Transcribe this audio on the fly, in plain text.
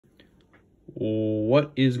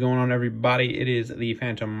What is going on, everybody? It is the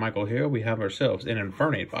Phantom Michael here. We have ourselves an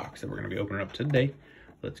Infernape box that we're going to be opening up today.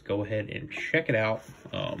 Let's go ahead and check it out.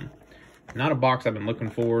 Not a box I've been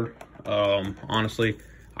looking for. Honestly,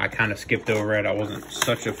 I kind of skipped over it. I wasn't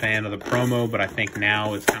such a fan of the promo, but I think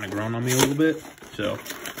now it's kind of grown on me a little bit. So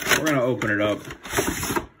we're going to open it up.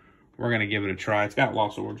 We're going to give it a try. It's got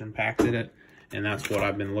Lost Origin packs in it, and that's what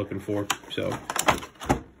I've been looking for. So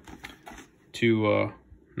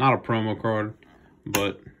not a promo card,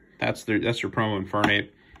 but that's your promo Infernape.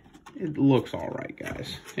 It looks all right,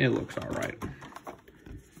 guys. It looks all right.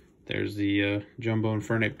 There's the Jumbo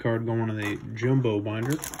Infernape card going in the Jumbo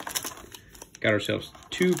binder. Got ourselves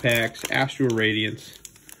 2 packs, Astral Radiance,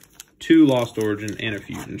 2 Lost Origin, and a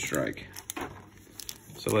Fusion Strike.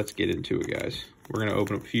 So let's get into it, guys. We're going to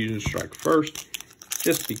open up Fusion Strike first,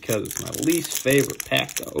 just because it's my least favorite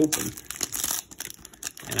pack to open.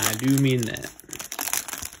 And I do mean that.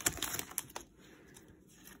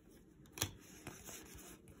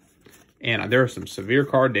 And there is some severe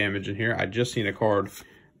card damage in here. I just seen a card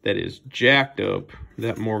that is jacked up.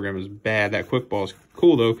 That Morgan was bad. That Quick Ball is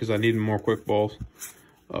cool, though, because I need more Quick Balls.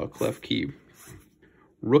 Clef Key,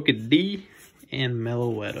 Rookie D, and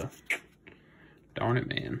Meloetta. Darn it,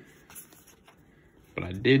 man. But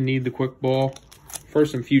I did need the Quick Ball for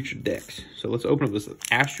some future decks. So let's open up this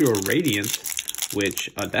Astral Radiance,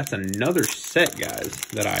 which that's another set, guys,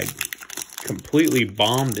 that I completely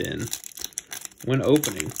bombed in when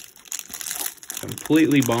opening.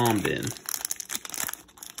 Completely bombed in.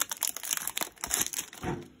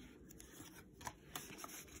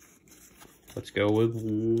 Let's go with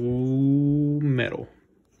Metal.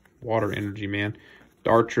 Water Energy, man.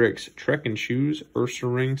 Dartrix, Trekking Shoes,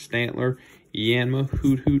 Ursaring, Stantler, Yanma,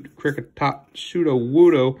 Hoot Hoot, Kricketot,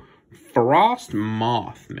 Sudowoodo, Frost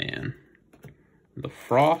Moth, man. The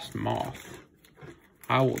Frost Moth.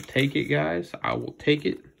 I will take it, guys. I will take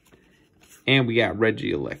it. And we got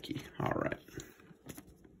Regieleki. All right.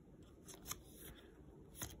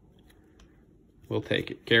 We'll take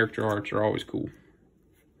it. Character arts are always cool.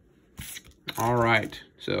 All right.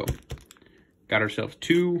 So, got ourselves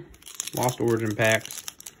 2 Lost Origin packs.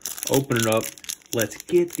 Open it up. Let's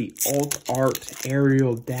get the Alt Art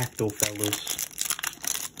Aerodactyl, fellas.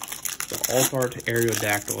 The Alt Art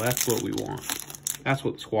Aerodactyl. That's what we want. That's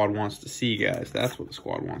what the squad wants to see, guys. That's what the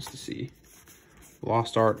squad wants to see.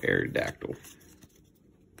 Lost Art Aerodactyl.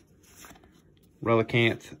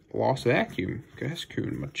 Relicanth, Lost Vacuum,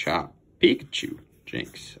 Cascoon, Machop, Pikachu,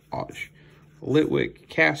 Jinx, Oddish, Litwick,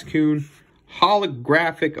 Cascoon,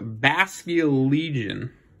 Holographic Baskia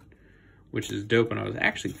Legion, which is dope. And I was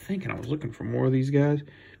actually thinking I was looking for more of these guys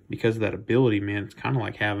because of that ability, man. It's kind of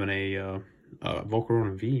like having a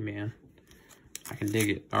Volcarona V, man. I can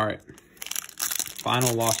dig it. All right.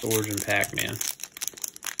 Final Lost Origin pack, man.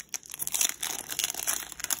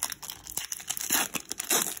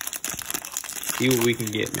 See what we can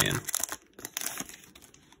get, man.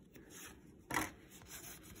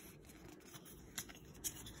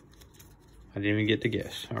 I didn't even get to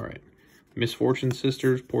guess. All right. Misfortune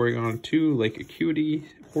Sisters, Porygon 2, Lake Acuity,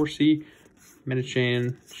 Horsey,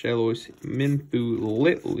 Metachan, Shellois, Minfu,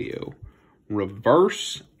 Litleo,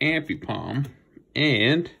 Reverse Ampipom,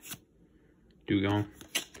 and Dugong.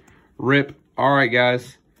 Rip. All right,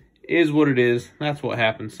 guys. Is what it is. That's what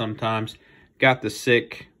happens sometimes. Got the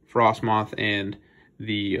sick Frostmoth and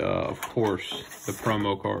the, of course, the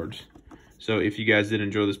promo cards. So if you guys did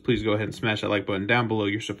enjoy this, please go ahead and smash that like button down below.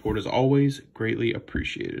 Your support is always greatly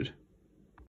appreciated.